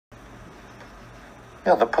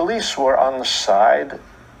you know, the police were on the side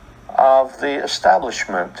of the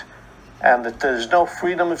establishment, and that there's no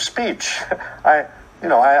freedom of speech. I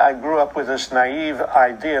grew up with this naive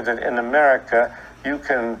idea that in America you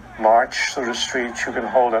can march through the streets, you can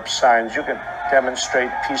hold up signs, you can demonstrate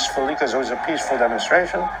peacefully, because it was a peaceful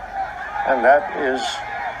demonstration, and that is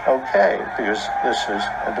okay, because this is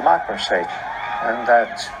a democracy. And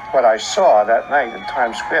that's what I saw that night in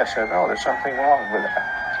Times Square. I said, no, there's something wrong with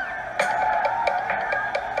that.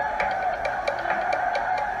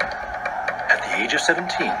 At the age of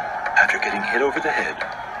 17, after getting hit over the head,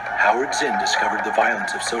 Howard Zinn discovered the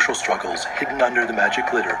violence of social struggles hidden under the magic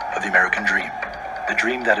glitter of the American dream, the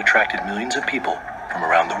dream that attracted millions of people from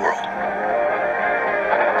around the world.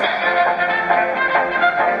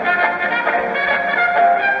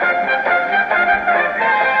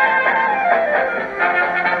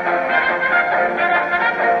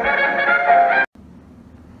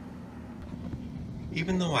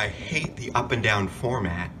 Even though I hate the up and down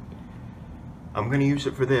format, I'm going to use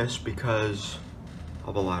it for this because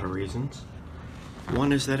of a lot of reasons.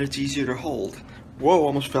 One is that it's easier to hold. Whoa,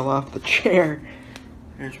 almost fell off the chair.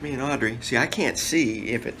 There's me and Audrey. See, I can't see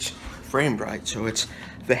if it's framed right, so it's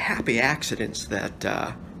the happy accidents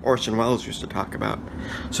that Orson Welles used to talk about.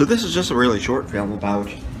 So this is just a really short film about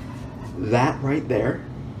that right there.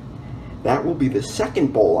 That will be the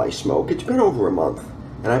second bowl I smoke. It's been over a month,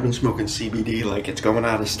 and I've been smoking CBD like it's going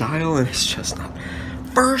out of style, and it's just not.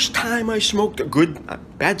 First time I smoked a good,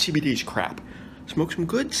 bad CBD is crap. Smoked some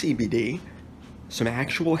good CBD, some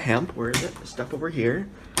actual hemp. Where is it? The stuff over here.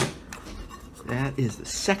 That is the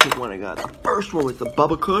second one I got. The first one was the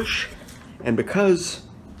Bubba Kush, and because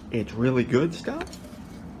it's really good stuff,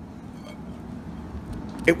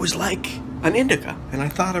 it was like an indica, and I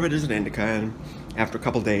thought of it as an indica, and after a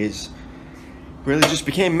couple days, really just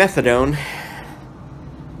became methadone.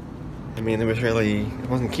 I mean, it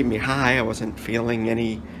wasn't keeping me high, I wasn't feeling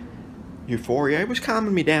any euphoria, it was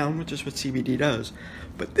calming me down, which is what CBD does.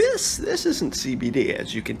 But this isn't CBD,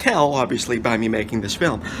 as you can tell, obviously, by me making this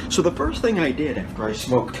film. So the first thing I did after I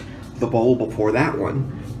smoked the bowl before that one,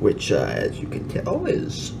 which, as you can tell,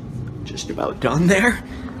 is just about done there.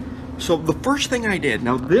 So the first thing I did,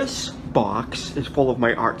 now this box is full of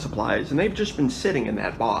my art supplies, and they've just been sitting in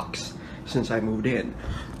that box since I moved in.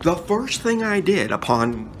 The first thing I did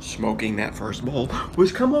upon smoking that first bowl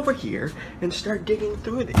was come over here and start digging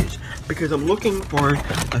through these, because I'm looking for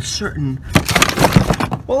a certain,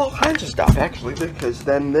 well, all kinds of stuff actually, because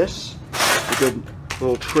then this is a good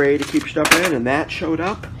little tray to keep stuff in, and that showed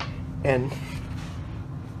up. And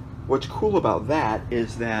what's cool about that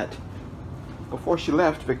is that before she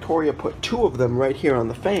left, Victoria put 2 of them right here on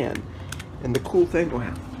the fan. And the cool thing, well,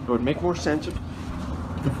 it would make more sense if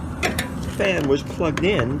the fan was plugged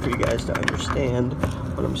in for you guys to understand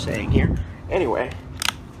what I'm saying here. Anyway,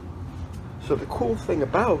 so the cool thing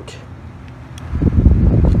about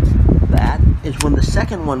that is when the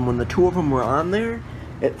second one, when the 2 of them were on there,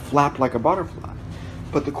 it flapped like a butterfly.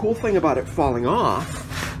 But the cool thing about it falling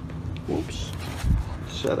off, oops,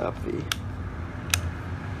 set up the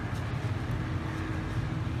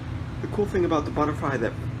cool thing about the butterfly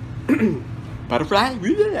that butterfly?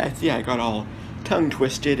 Yeah, I got all tongue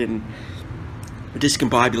twisted and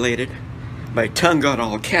discombobulated. My tongue got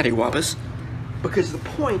all cattywampus. Because the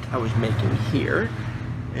point I was making here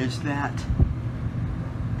is that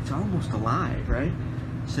it's almost alive, right?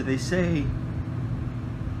 So they say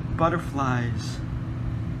butterflies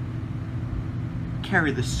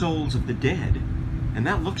carry the souls of the dead. And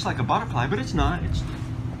that looks like a butterfly, but it's not. It's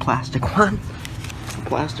a plastic one. A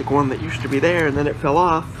plastic one that used to be there, and then it fell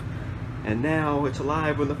off, and now it's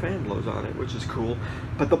alive when the fan blows on it, which is cool.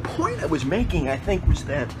 But the point I was making, I think, was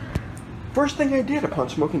that first thing I did upon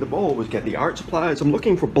smoking the bowl was get the art supplies. I'm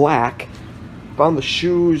looking for black. Found the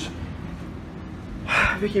shoes.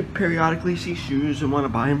 Vicky periodically sees shoes and want to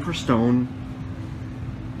buy them for Stone.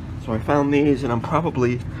 So I found these, and I'm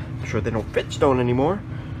sure they don't fit Stone anymore,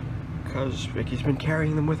 because Vicky's been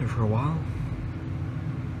carrying them with her for a while.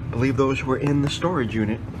 I believe those were in the storage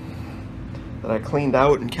unit that I cleaned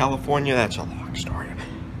out in California. That's a long story.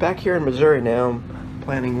 Back here in Missouri now, I'm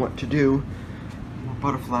planning what to do. More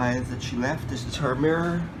butterflies that she left. This is her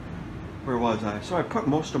mirror. Where was I? So I put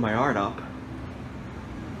most of my art up.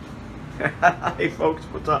 Hey folks,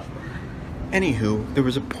 what's up? Anywho, there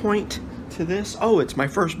was a point to this. Oh, it's my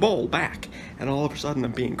first bowl back, and all of a sudden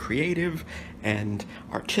I'm being creative and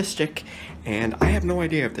artistic, and I have no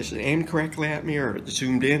idea if this is aimed correctly at me or it's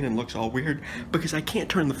zoomed in and looks all weird, because I can't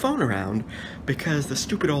turn the phone around because the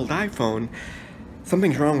stupid old iPhone,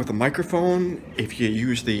 something's wrong with the microphone if you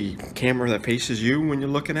use the camera that faces you when you're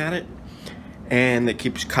looking at it, and it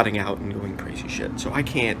keeps cutting out and doing crazy shit. So I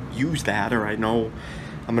can't use that, or I know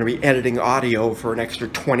I'm going to be editing audio for an extra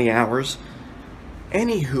 20 hours.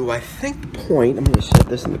 Anywho, I think the point, I'm going to set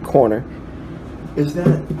this in the corner, is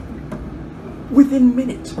that within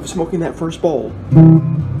minutes of smoking that first bowl,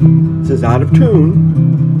 this is out of tune,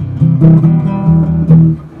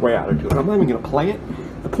 way out of tune. I'm not even going to play it.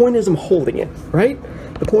 The point is I'm holding it, right?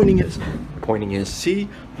 The pointing is, see,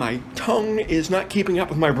 my tongue is not keeping up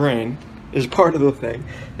with my brain, is part of the thing.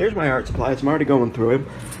 There's my art supplies, I'm already going through it.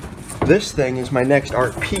 This thing is my next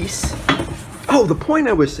art piece. Oh, the point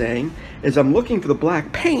I was saying is I'm looking for the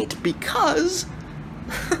black paint because,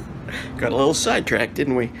 got a little sidetracked,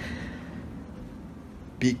 didn't we?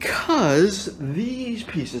 Because these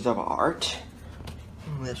pieces of art,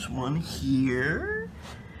 this one here,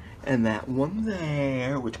 and that one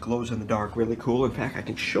there, which glows in the dark, really cool. In fact, I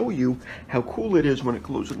can show you how cool it is when it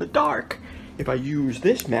glows in the dark if I use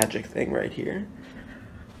this magic thing right here.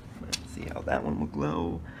 Let's see how that one will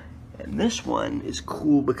glow. And this one is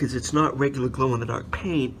cool because it's not regular glow-in-the-dark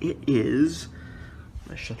paint. It is,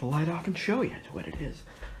 let's shut the light off and show you what it is.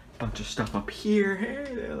 Bunch of stuff up here.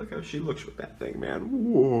 Hey there, look how she looks with that thing, man.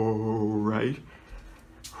 Whoa, right?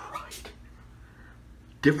 Right.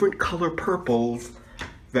 Different color purples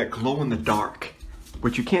that glow in the dark,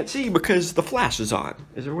 which you can't see because the flash is on.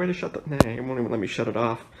 Is there a way to shut the... Nah, it won't even let me shut it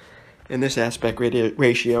off in this aspect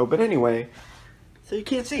ratio. But anyway, so you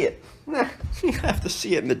can't see it. Nah, you have to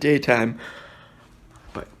see it in the daytime.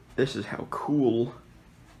 But this is how cool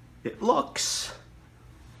it looks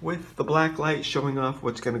with the black light showing off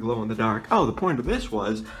what's going to glow in the dark. Oh, the point of this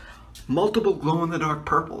was multiple glow-in-the-dark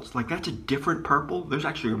purples. Like, that's a different purple. There's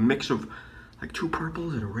actually a mix of like 2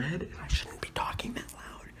 purples and a red. And I shouldn't be talking that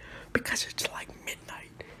loud because it's like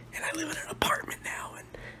midnight and I live in an apartment now and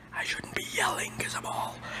I shouldn't be yelling because I'm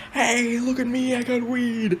all, hey, look at me, I got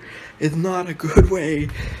weed. It's not a good way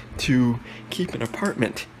to keep an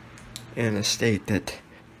apartment in a state that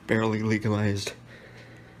barely legalized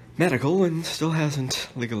medical and still hasn't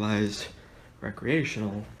legalized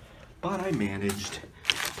recreational. But I managed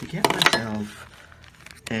to get myself,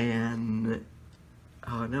 and now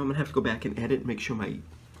I'm gonna have to go back and edit, make sure my,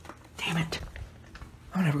 damn it,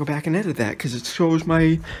 I'm gonna have to go back and edit that because it shows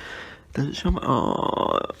my, does it show my,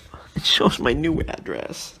 oh, it shows my new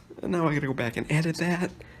address. And now I gotta go back and edit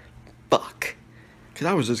that. Fuck. Because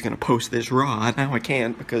I was just gonna post this raw, now I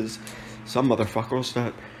can't because some motherfucker will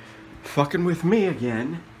start fucking with me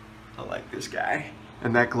again. I like this guy.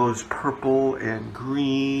 And that glows purple and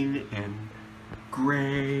green and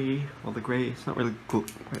gray. Well, the gray, it's not really cool.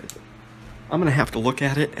 I'm gonna have to look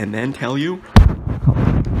at it and then tell you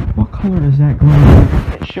what color does that glow.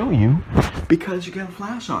 I can't show you because you got a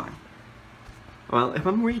flash on. Well, if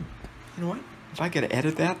I'm you know what? If I gotta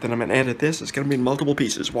edit that, then I'm gonna edit this. It's gonna be in multiple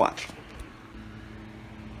pieces. Watch.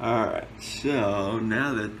 Alright, so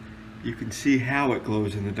now that you can see how it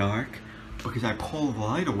glows in the dark, because I pull the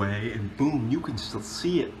light away and boom, you can still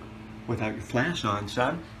see it without your flash on,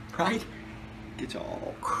 son. Right? It's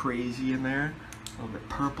all crazy in there. A little bit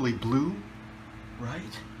purpley blue.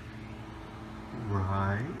 Right?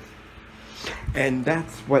 Right. And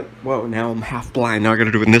that's what, whoa, now I'm half blind. Now I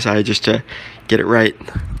gotta do it in this eye just to get it right.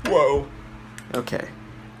 Whoa. Okay.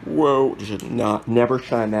 Whoa. You should never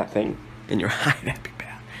shine that thing in your eye. That'd be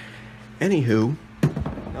bad. Anywho,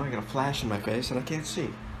 now I got a flash in my face and I can't see.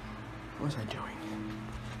 What was I doing?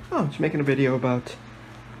 Oh, I was making a video about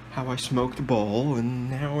how I smoked a bowl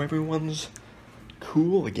and now everyone's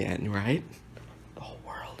cool again, right? The whole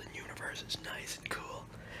world and universe is nice and cool.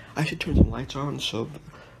 I should turn some lights on so the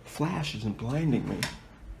flash isn't blinding me.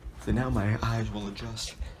 So now my eyes will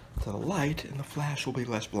adjust to the light and the flash will be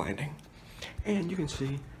less blinding. And you can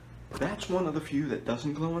see that's one of the few that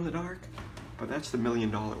doesn't glow in the dark, but that's the $1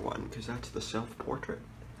 million one because that's the self-portrait.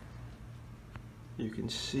 You can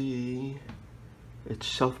see it's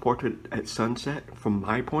self-portrait at sunset from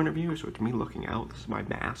my point of view, so it's me looking out. This is my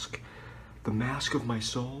mask, the mask of my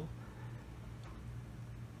soul.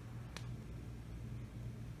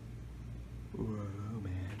 Whoa,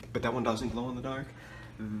 man. But that one doesn't glow in the dark.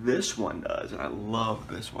 This one does, and I love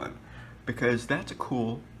this one because that's a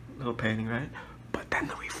cool little painting, right? But then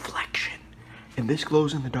the reflection, and this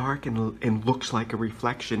glows in the dark and looks like a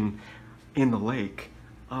reflection in the lake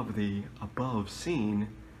of the above scene.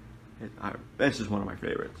 This is one of my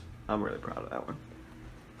favorites. I'm really proud of that one.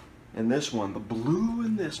 And this one, the blue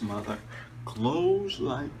in this mother, glows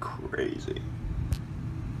like crazy.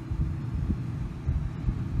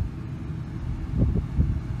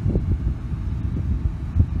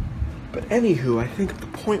 But anywho, I think the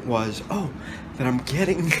point was, oh, that I'm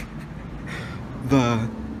getting the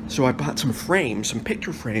So I bought some frames, some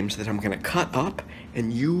picture frames that I'm gonna cut up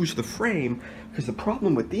and use the frame, because the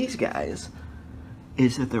problem with these guys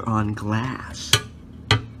is that they're on glass.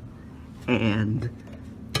 And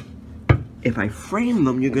if I frame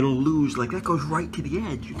them, you're gonna lose, like that goes right to the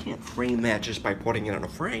edge. You can't frame that just by putting it on a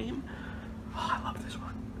frame. Oh, I love this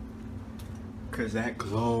one. Because that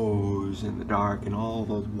glows in the dark and all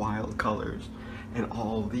those wild colors. And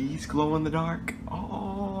all these glow in the dark.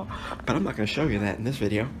 Oh, but I'm not gonna show you that in this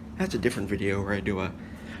video. That's a different video where I do a,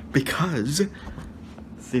 because,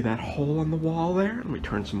 see that hole on the wall there? Let me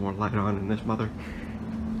turn some more light on in this mother.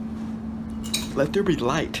 Let there be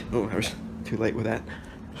light. Oh, I was too late with that.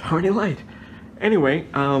 It's already light. Anyway,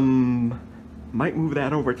 might move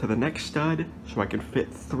that over to the next stud so I can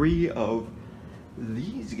fit 3 of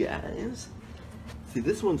these guys. See,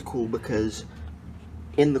 this one's cool because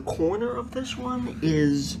in the corner of this one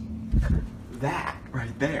is that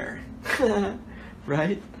right there.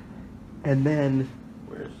 Right? And then,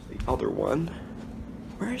 where's the other one?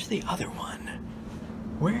 Where's the other one?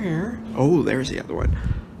 Where? Oh, there's the other one.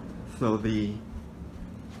 So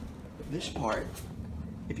this part,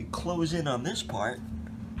 if you close in on this part,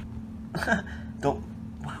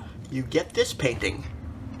 wow, you get this painting.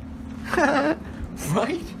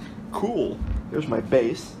 Right? Cool. There's my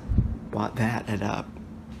base. Bought that at a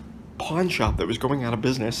pawn shop that was going out of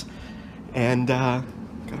business. And, got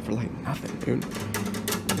it for like nothing, dude.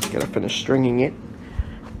 Just gotta finish stringing it.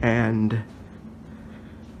 And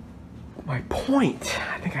my point,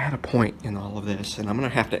 I think I had a point in all of this, and I'm gonna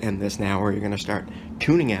have to end this now or you're gonna start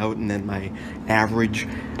tuning out, and then my average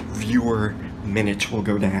viewer minutes will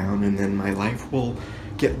go down, and then my life will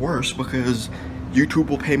get worse because YouTube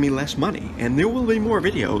will pay me less money, and there will be more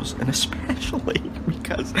videos, and especially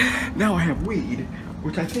because now I have weed,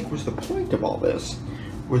 which I think was the point of all this,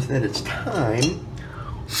 was that it's time,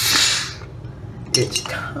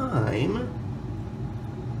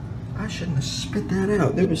 I shouldn't have spit that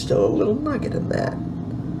out. There was still a little nugget in that.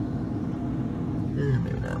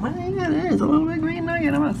 Maybe not. Well, yeah, there's a little bit green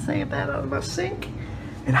nugget. I'm gonna save that out of my sink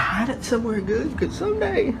and hide it somewhere good, because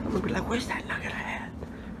someday I'm gonna be like, where's that nugget I had?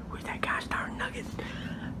 Where's that gosh darn nugget?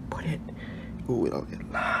 Put it. Ooh, it'll get.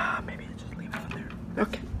 Maybe I'll just leave it on there.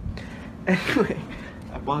 Okay. Anyway,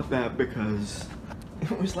 I bought that because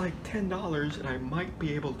it was like $10 and I might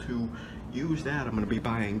be able to use that. I'm going to be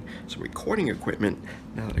buying some recording equipment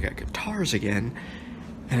now that I got guitars again,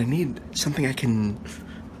 and I need something I can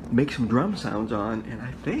make some drum sounds on, and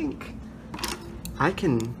I think I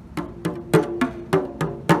can,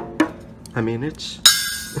 I mean, it's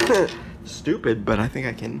stupid, but I think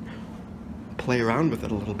I can play around with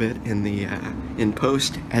it a little bit in the in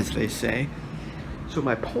post, as they say. So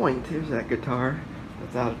my point, here's that guitar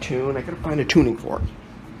that's out of tune. I gotta find a tuning fork.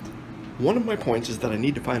 One of my points is that I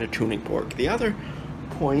need to find a tuning fork. The other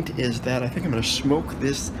point is that I think I'm gonna smoke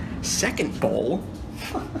this second bowl.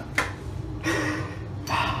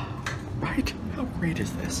 Right? How great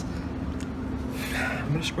is this?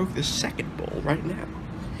 I'm gonna smoke this second bowl right now.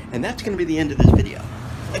 And that's gonna be the end of this video.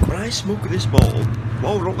 Like when I smoke this bowl,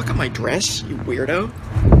 whoa, don't look at my dress, you weirdo.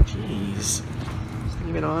 Jeez. Is this thing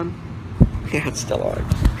even on? Yeah, it's still on.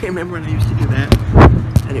 Hey, remember when I used to do that?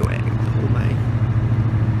 Anyway, hold my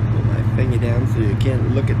thingy down so you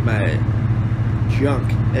can't look at my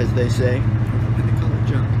junk, as they say. What do they call it,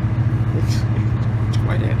 junk? It's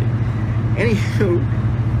quite handy. Anywho,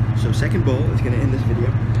 so second bowl is gonna end this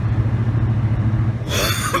video.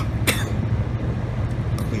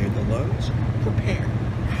 Clear the lungs, prepare.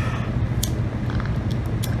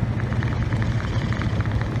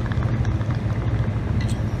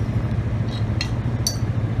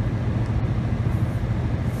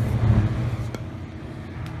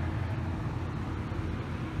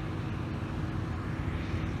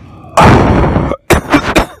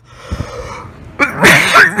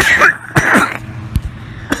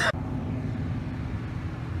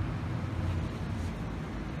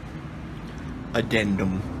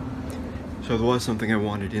 Addendum. So there was something I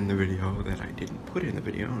wanted in the video that I didn't put in the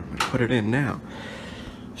video, and I'm going to put it in now.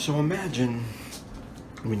 So imagine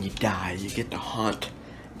when you die, you get to haunt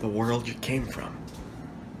the world you came from.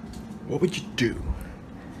 What would you do?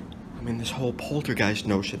 I mean, this whole poltergeist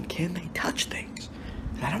notion, can they touch things?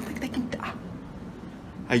 I don't think they can.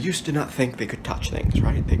 I used to not think they could touch things,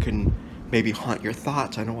 right? They couldn't maybe haunt your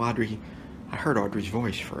thoughts. I know I heard Audrey's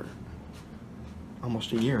voice for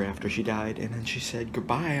almost a year after she died, and then she said,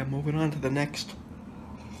 goodbye, I'm moving on to the next.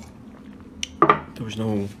 There was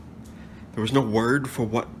no word for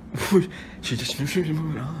what, she just knew she was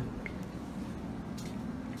moving on.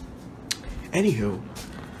 Anywho,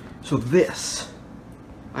 so this,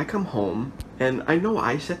 I come home, and I know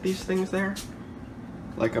I set these things there,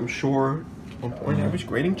 Like, I'm sure at one point I was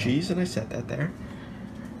grating cheese and I set that there.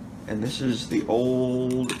 And this is the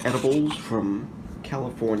old edibles from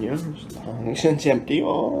California. It's long since empty.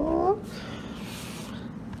 Aww.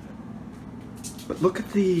 But look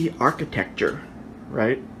at the architecture,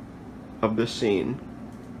 right, of this scene.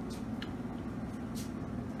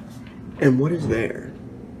 And what is there?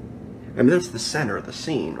 I mean, that's the center of the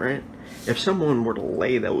scene, right? If someone were to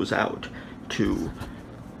lay those out to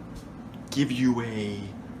give you a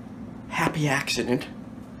happy accident,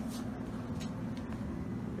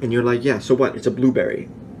 and you're like, yeah, so what? It's a blueberry.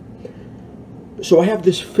 So I have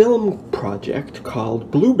this film project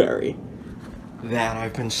called Blueberry that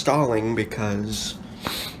I've been stalling because,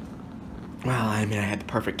 well, I mean, I had the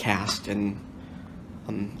perfect cast, and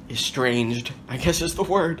I'm estranged, I guess is the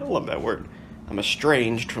word. I love that word. I'm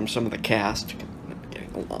estranged from some of the cast. I'm not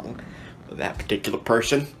getting along with that particular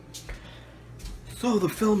person. So the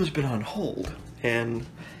film has been on hold, and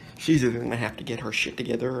she's either going to have to get her shit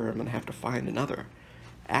together, or I'm going to have to find another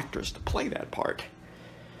actress to play that part.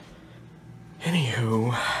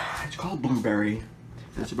 Anywho, it's called Blueberry.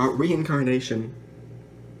 It's about reincarnation.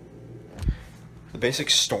 The basic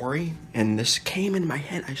story, and this came in my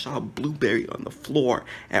head. I saw a blueberry on the floor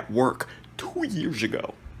at work 2 years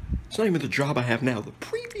ago. It's not even the job I have now, the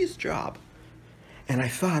previous job. And I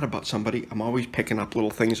thought about somebody. I'm always picking up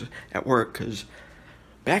little things at work, because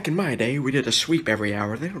back in my day, we did a sweep every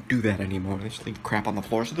hour. They don't do that anymore. They just leave crap on the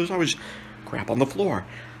floor, so there's always crap on the floor.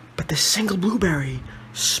 But this single blueberry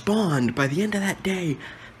spawned, by the end of that day,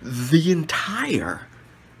 the entire...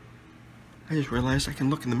 I just realized I can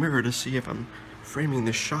look in the mirror to see if I'm framing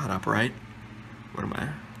this shot up right. What am I?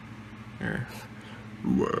 Here.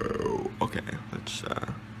 Whoa. Okay, let's,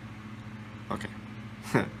 okay.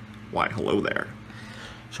 Why, hello there.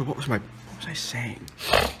 So what was I saying?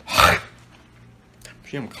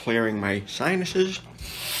 See, I'm clearing my sinuses.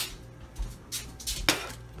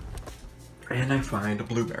 And I find a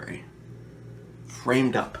blueberry.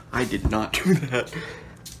 Framed up. I did not do that.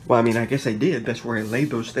 Well, I mean, I guess I did. That's where I laid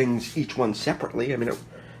those things, each one separately. I mean,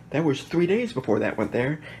 that was 3 days before that went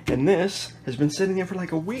there. And this has been sitting there for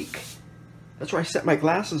like a week. That's where I set my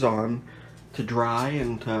glasses on to dry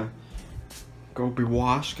and to go be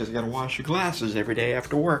washed, because I gotta wash your glasses every day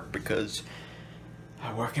after work, because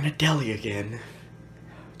I work in a deli again.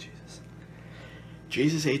 Oh, Jesus.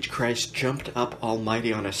 Jesus H. Christ jumped up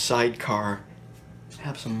almighty on a sidecar.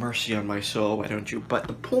 Have some mercy on my soul, why don't you? But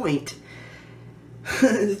the point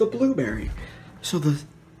is the blueberry. So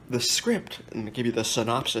the script, and I'll give you the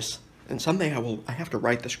synopsis, and someday I have to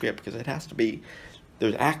write the script, because it has to be,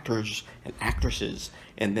 there's actors and actresses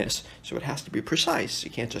in this, so it has to be precise. You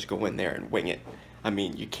can't just go in there and wing it. I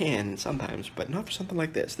mean, you can sometimes, but not for something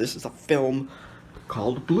like this. This is a film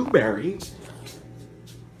called Blueberry,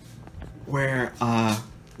 where a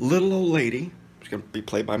little old lady, who's going to be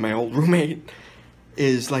played by my old roommate,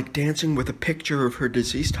 is like dancing with a picture of her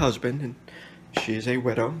deceased husband, and she is a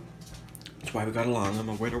widow. That's why we got along. I'm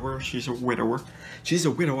a widower, she's a widower. She's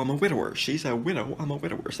a widow, I'm a widower. She's a widow, I'm a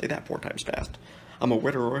widower. Say that 4 times fast. I'm a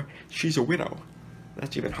widower, she's a widow.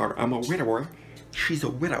 That's even harder. I'm a widower, she's a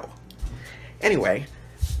widow. Anyway,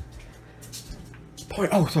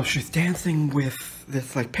 so she's dancing with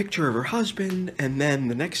this like picture of her husband, and then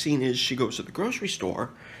the next scene is she goes to the grocery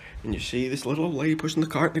store, and you see this little old lady pushing the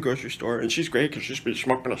cart in the grocery store, and she's great because she's been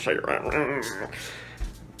smoking a cigarette,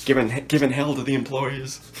 giving hell to the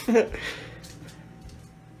employees.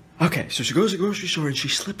 Okay, so she goes to the grocery store and she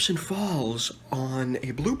slips and falls on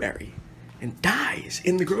a blueberry and dies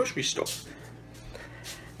in the grocery store.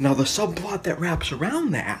 Now the subplot that wraps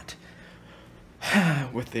around that,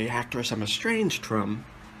 with the actress I'm estranged from,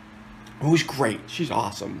 who's great, she's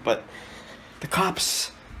awesome, but the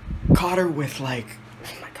cops caught her with like,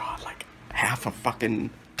 oh my god, like half a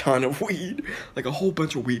fucking ton of weed, like a whole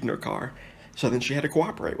bunch of weed in her car. So then she had to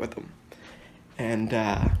cooperate with them. And,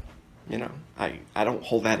 you know, I don't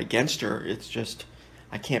hold that against her. It's just,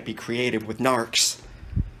 I can't be creative with narcs.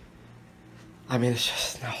 I mean, it's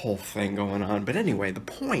just a whole thing going on. But anyway, the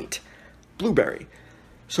point, Blueberry.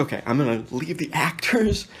 So, okay, I'm going to leave the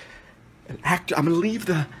actors, I'm going to leave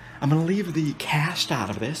the cast out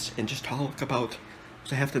of this and just talk about,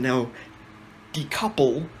 so I have to now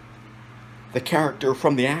decouple the character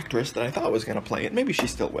from the actress that I thought was going to play it. Maybe she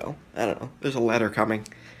still will. I don't know. There's a letter coming.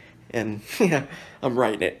 And, yeah, I'm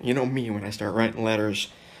writing it. You know me when I start writing letters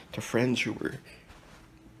to friends who were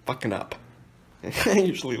fucking up. I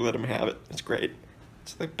usually let them have it. It's great.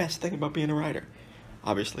 It's the best thing about being a writer.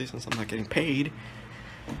 Obviously, since I'm not getting paid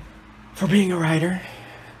for being a writer.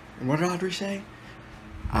 And what did Audrey say?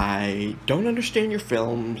 I don't understand your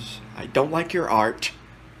films. I don't like your art.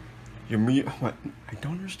 What? I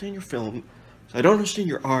don't understand your film. I don't understand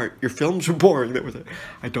your art. Your films are boring. That was it.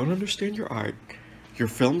 I don't understand your art. Your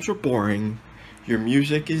films are boring. Your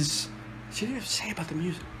music is... She didn't have to say about the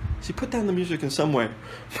music. She put down the music in some way.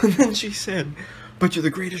 But then she said, but you're the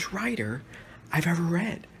greatest writer I've ever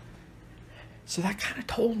read. So that kind of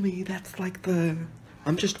told me that's like the...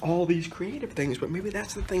 I'm just all these creative things, but maybe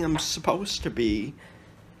that's the thing I'm supposed to be.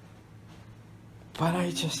 But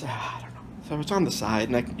I just... I don't know. So it's on the side,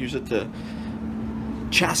 and I can use it to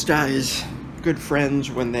chastise good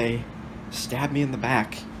friends when they stab me in the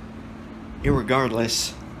back.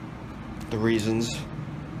 Irregardless the reasons.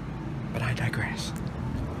 But I digress.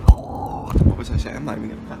 What was I saying? I'm not even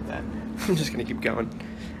gonna cut that. I'm just gonna keep going.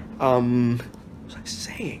 What was I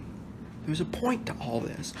saying? There was a point to all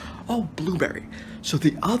this. Oh, Blueberry. So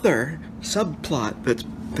the other subplot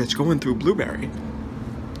that's going through Blueberry.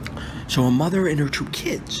 So a mother and her 2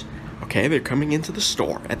 kids. Okay, they're coming into the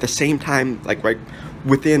store at the same time, like right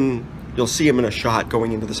within. You'll see them in a shot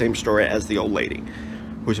going into the same store as the old lady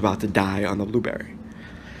who's about to die on the Blueberry.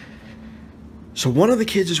 So one of the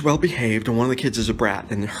kids is well behaved and one of the kids is a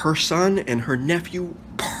brat, and her son and her nephew,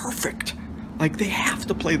 perfect. Like, they have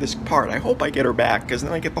to play this part. I hope I get her back, because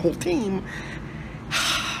then I get the whole team.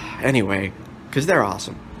 Anyway, because they're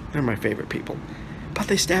awesome. They're my favorite people. But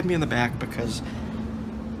they stabbed me in the back because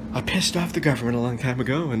I pissed off the government a long time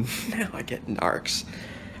ago, and now I get narcs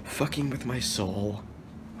fucking with my soul.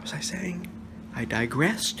 What was I saying? I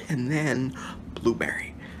digressed, and then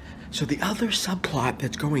Blueberry. So the other subplot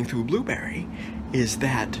that's going through Blueberry is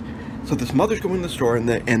that, so this mother's going to the store,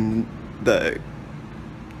 and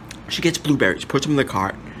she gets blueberries, puts them in the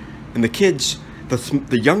cart, and the kids,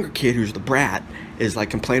 the younger kid who's the brat, is like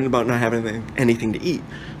complaining about not having anything to eat.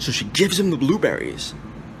 So she gives him the blueberries,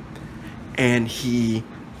 and he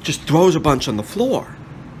just throws a bunch on the floor.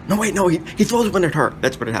 No, wait, no, he throws one at her.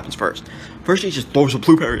 That's what happens first. First, he just throws a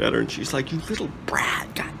blueberry at her, and she's like, "You little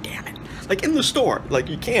brat, god damn it!" Like in the store, like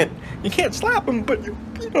you can't slap him, but you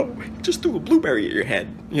know, just threw a blueberry at your head.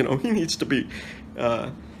 You know, he needs to be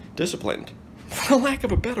disciplined, for lack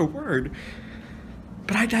of a better word.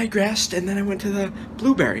 But I digressed, and then I went to the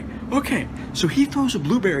Blueberry. Okay, so he throws a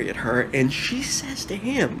blueberry at her, and she says to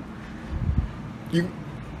him,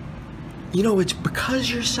 You know, it's because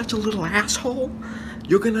you're such a little asshole,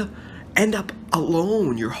 you're gonna end up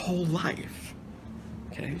alone your whole life.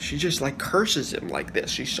 Okay, she just like curses him like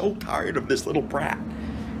this. She's so tired of this little brat.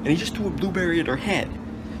 And he just threw a blueberry at her head.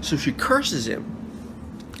 So she curses him,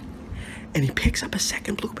 and he picks up a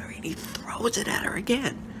second blueberry and he throws it at her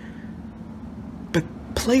again. But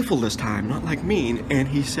playful this time, not like mean, and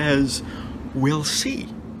he says, "We'll see."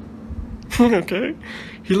 Okay?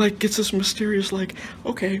 He like gets this mysterious like,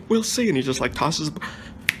 "Okay, we'll see," and he just like tosses.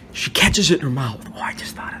 She catches it in her mouth. Oh, I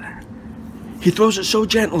just thought of that. He throws it so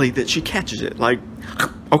gently that she catches it. Like,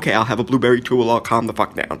 okay, I'll have a blueberry too, I'll calm the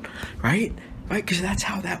fuck down. Right? Right? Because that's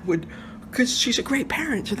how that would... Because she's a great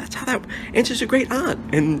parent, so that's how that... And she's a great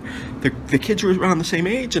aunt. And the kids are around the same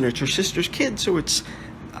age, and it's her sister's kids, so it's...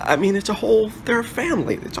 I mean, it's a whole... They're a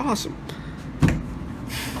family. It's awesome.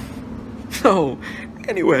 So,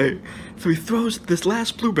 anyway, so he throws this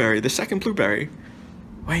last blueberry, the second blueberry.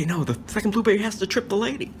 Wait, no, the second blueberry has to trip the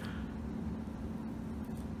lady.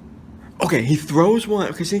 Okay, he throws one,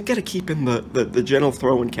 because you gotta keep in the gentle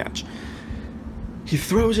throw and catch. He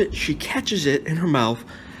throws it, she catches it in her mouth,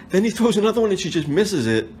 then he throws another one and she just misses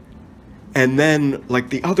it. And then,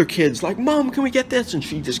 like, the other kid's like, "Mom, can we get this?" And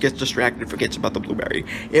she just gets distracted and forgets about the blueberry.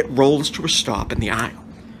 It rolls to a stop in the aisle.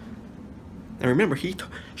 Now remember,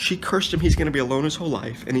 she cursed him he's gonna be alone his whole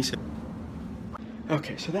life, and he said,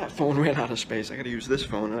 okay, so that phone ran out of space. I gotta use this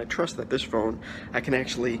phone, and I trust that this phone, I can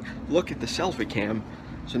actually look at the selfie cam.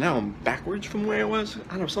 So now I'm backwards from where I was.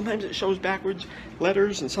 I don't know, sometimes it shows backwards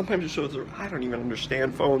letters, and sometimes it shows, I don't even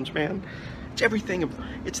understand phones, man. It's everything,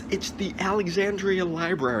 it's the Alexandria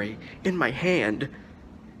Library in my hand,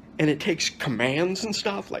 and it takes commands and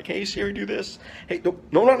stuff, like, "Hey Siri, do this." Hey, no,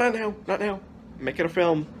 not now, not now. Make it a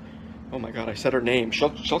film. Oh my god, I said her name. She'll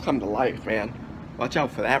come to life, man. Watch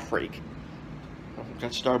out for that freak.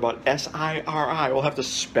 Got started about S-I-R-I. We'll have to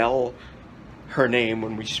spell her name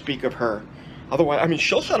when we speak of her. Otherwise, I mean,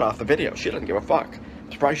 she'll shut off the video. She doesn't give a fuck.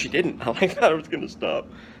 I'm surprised she didn't. I like that it was gonna stop.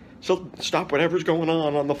 She'll stop whatever's going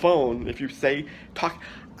on the phone if you say, talk.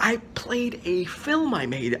 I played a film I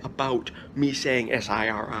made about me saying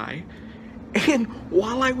S-I-R-I. And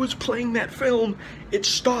while I was playing that film, it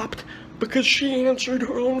stopped because she answered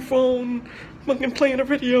her own phone. Fucking playing a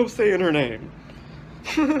video saying her name.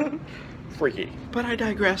 Freaky. But I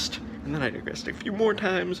digressed, and then I digressed a few more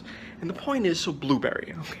times, and the point is, so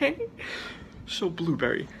Blueberry, okay? So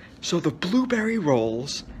Blueberry. So the Blueberry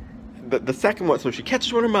rolls, the second one, so she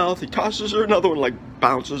catches one in her mouth, he tosses her another one, like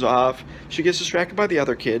bounces off. She gets distracted by the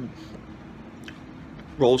other kid,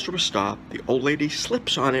 rolls to a stop. The old lady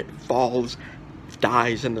slips on it, falls,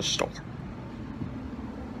 dies in the store.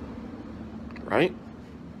 Right?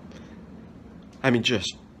 I mean,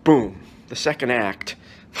 just boom. The second act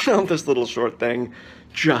of this little short thing,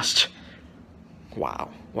 just wow,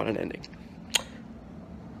 what an ending.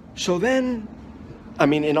 So then, I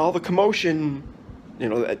mean, in all the commotion, you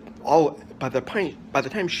know, by the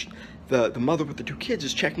time the mother with the two kids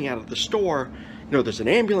is checking out of the store, you know, there's an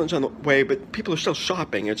ambulance on the way, but people are still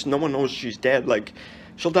shopping. It's no one knows she's dead. Like,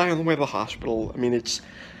 she'll die on the way to the hospital. I mean, it's,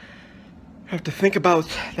 you have to think about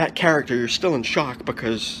that character. You're still in shock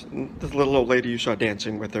because the little old lady you saw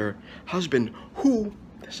dancing with her husband, who,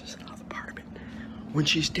 this is another part of it, when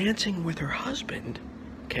she's dancing with her husband,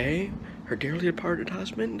 okay, her dearly departed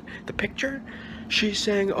husband, the picture, she's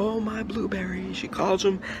saying, "Oh, my blueberry." She calls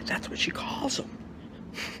him, that's what she calls him.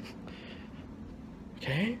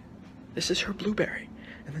 Okay? This is her blueberry.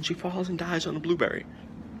 And then she falls and dies on the blueberry.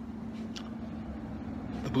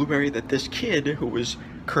 The blueberry that this kid, who was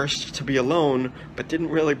cursed to be alone, but didn't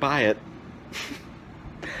really buy it.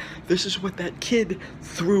 This is what that kid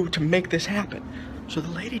threw to make this happen. So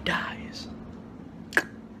the lady dies.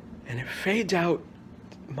 And it fades out.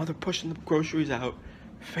 Mother pushing the groceries out.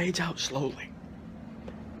 Fades out slowly.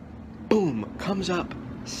 Boom. Comes up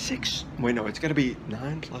 6. Wait, no, it's got to be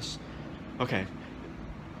 9 plus. Okay.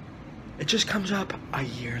 It just comes up a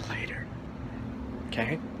year later.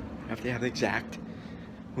 Okay? I have to have the exact.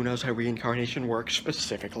 Who knows how reincarnation works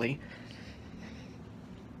specifically.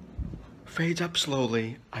 Fades up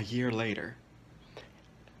slowly a year later.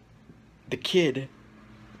 The kid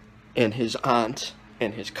and his aunt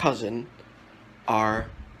and his cousin are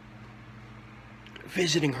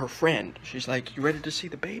visiting her friend. She's like, "You ready to see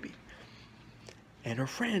the baby?" And her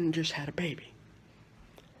friend just had a baby.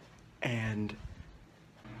 And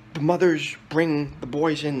the mothers bring the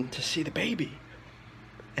boys in to see the baby.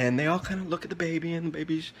 And they all kind of look at the baby, and the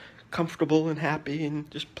baby's comfortable and happy and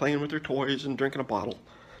just playing with her toys and drinking a bottle.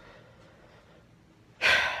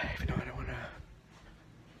 Even though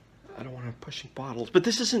I don't want to push bottles. But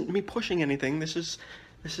this isn't me pushing anything. This is,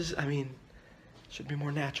 I mean, it should be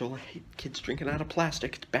more natural. I hate kids drinking out of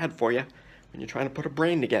plastic. It's bad for you when you're trying to put a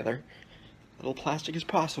brain together. Little plastic as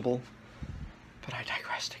possible. But I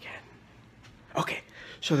digressed again. Okay,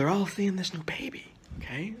 so they're all seeing this new baby,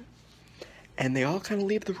 okay? And they all kind of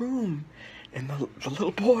leave the room. And the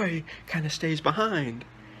little boy kind of stays behind.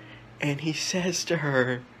 And he says to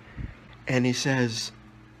her, and he says,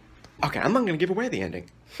 okay, I'm not going to give away the ending.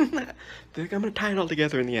 I'm going to tie it all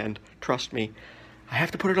together in the end. Trust me. I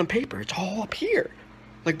have to put it on paper. It's all up here.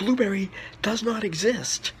 Like, blueberry does not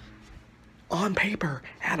exist on paper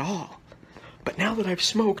at all. But now that I've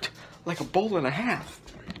smoked like a bowl and a half,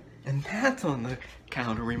 and that's on the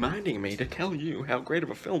counter reminding me to tell you how great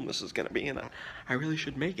of a film this is going to be, and I really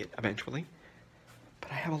should make it eventually.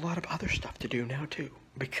 But I have a lot of other stuff to do now too,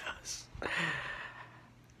 because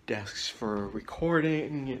desks for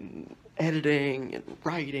recording and editing and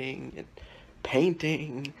writing and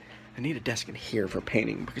painting. I need a desk in here for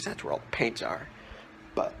painting because that's where all the paints are.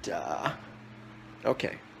 But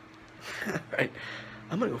okay. All right.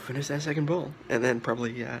 I'm gonna go finish that second bowl, and then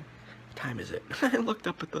probably, what time is it? I looked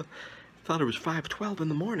up at thought it was 5:12 in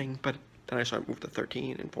the morning, but then I saw it move to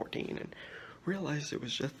 13 and 14, and realized it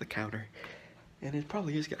was just the counter. And it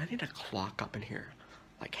probably is good. I need a clock up in here,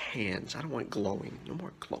 like hands. I don't want glowing, no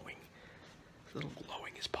more glowing. As little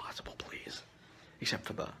glowing as possible, please. Except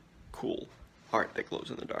for the cool art that glows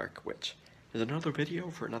in the dark, which is another video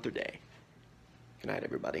for another day. Good night,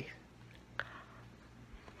 everybody.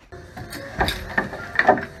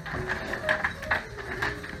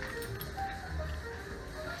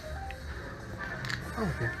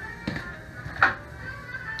 Okay.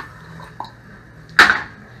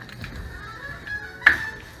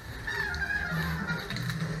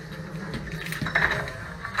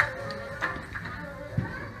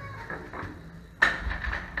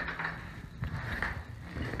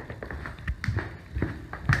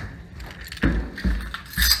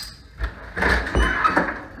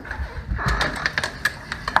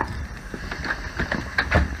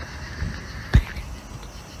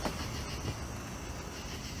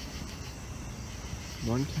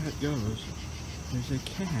 One cat goes, there's a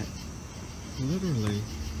cat literally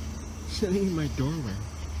sitting in my doorway.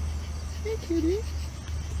 Hey, kitty.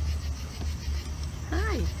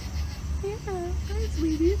 Hi. Yeah, hi,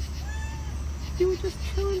 sweetie. You were just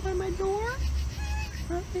chilling by my door?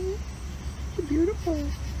 Hi. You're beautiful.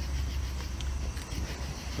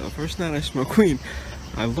 The first night I smoke weed,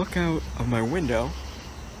 I look out of my window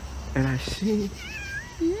and I see,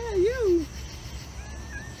 yeah, you.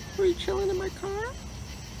 Are you chilling in my car?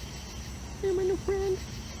 Hey, my new friend.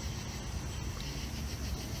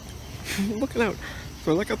 Looking out.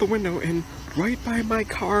 So I look out the window, and right by my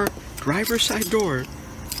car driver's side door,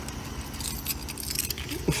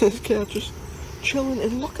 this cat just chilling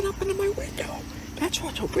and looking up into my window. That's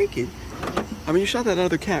what's so freaky. I mean, you saw that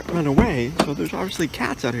other cat run away, so there's obviously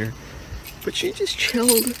cats out here. But she just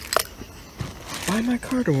chilled by my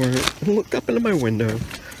car door and looked up into my window.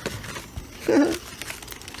 This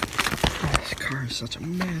car is such a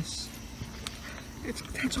mess.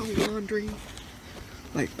 That's all laundry.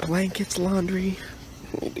 Like blankets, laundry.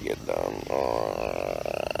 I need to get done.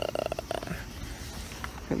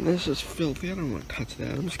 And this is filthy. I don't want to touch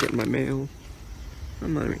that. I'm just getting my mail.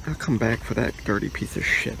 I'll come back for that dirty piece of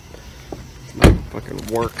shit. It's my fucking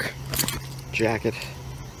work jacket.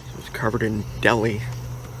 So it's covered in deli.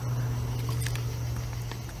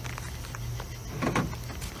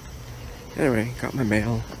 Anyway, got my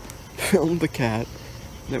mail. Filmed the cat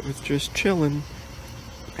that was just chilling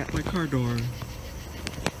at my car door.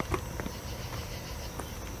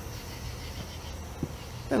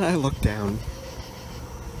 And I look down.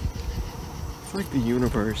 It's like the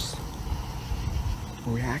universe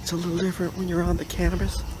reacts a little different when you're on the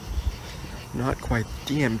cannabis. Not quite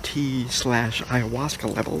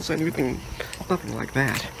DMT/ayahuasca levels, nothing like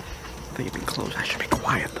that. They even close. I should be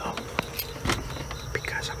quiet though,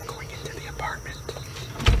 because I'm going into the apartment.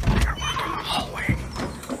 I gotta walk down the hallway.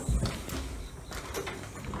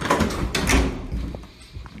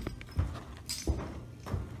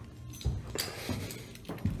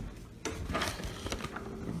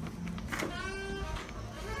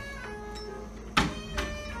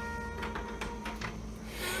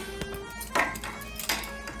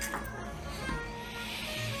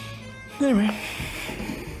 Anyway.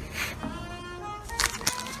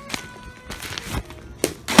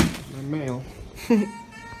 My mail.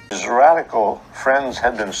 His radical friends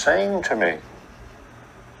had been saying to me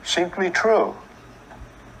seemed to be true.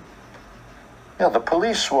 Yeah, the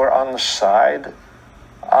police were on the side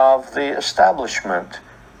of the establishment,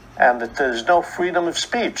 and that there's no freedom of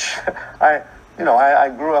speech. I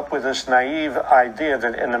grew up with this naive idea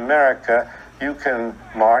that in America you can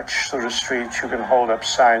march through the streets, you can hold up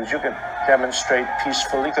signs, you can demonstrate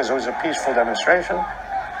peacefully, because it was a peaceful demonstration,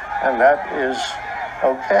 and that is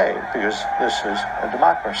okay, because this is a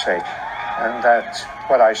democracy. And that's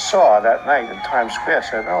what I saw that night in Times Square. I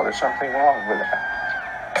said, no, there's something wrong with that.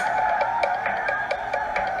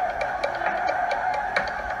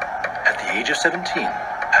 At the age of 17,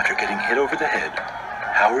 after getting hit over the head,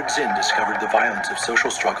 Howard Zinn discovered the violence of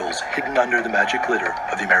social struggles hidden under the magic glitter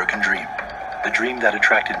of the American dream. The dream that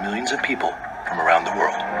attracted millions of people from around the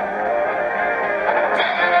world.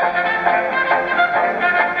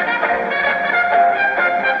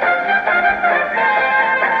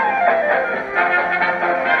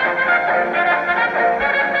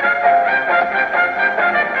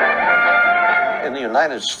 In the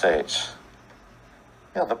United States,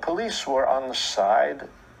 the police were on the side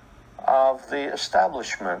of the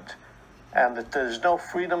establishment, and that there's no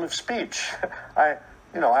freedom of speech. I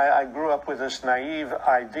grew up with this naive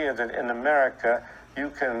idea that in America you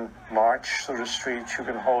can march through the streets, you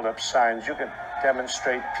can hold up signs, you can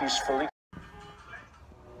demonstrate peacefully.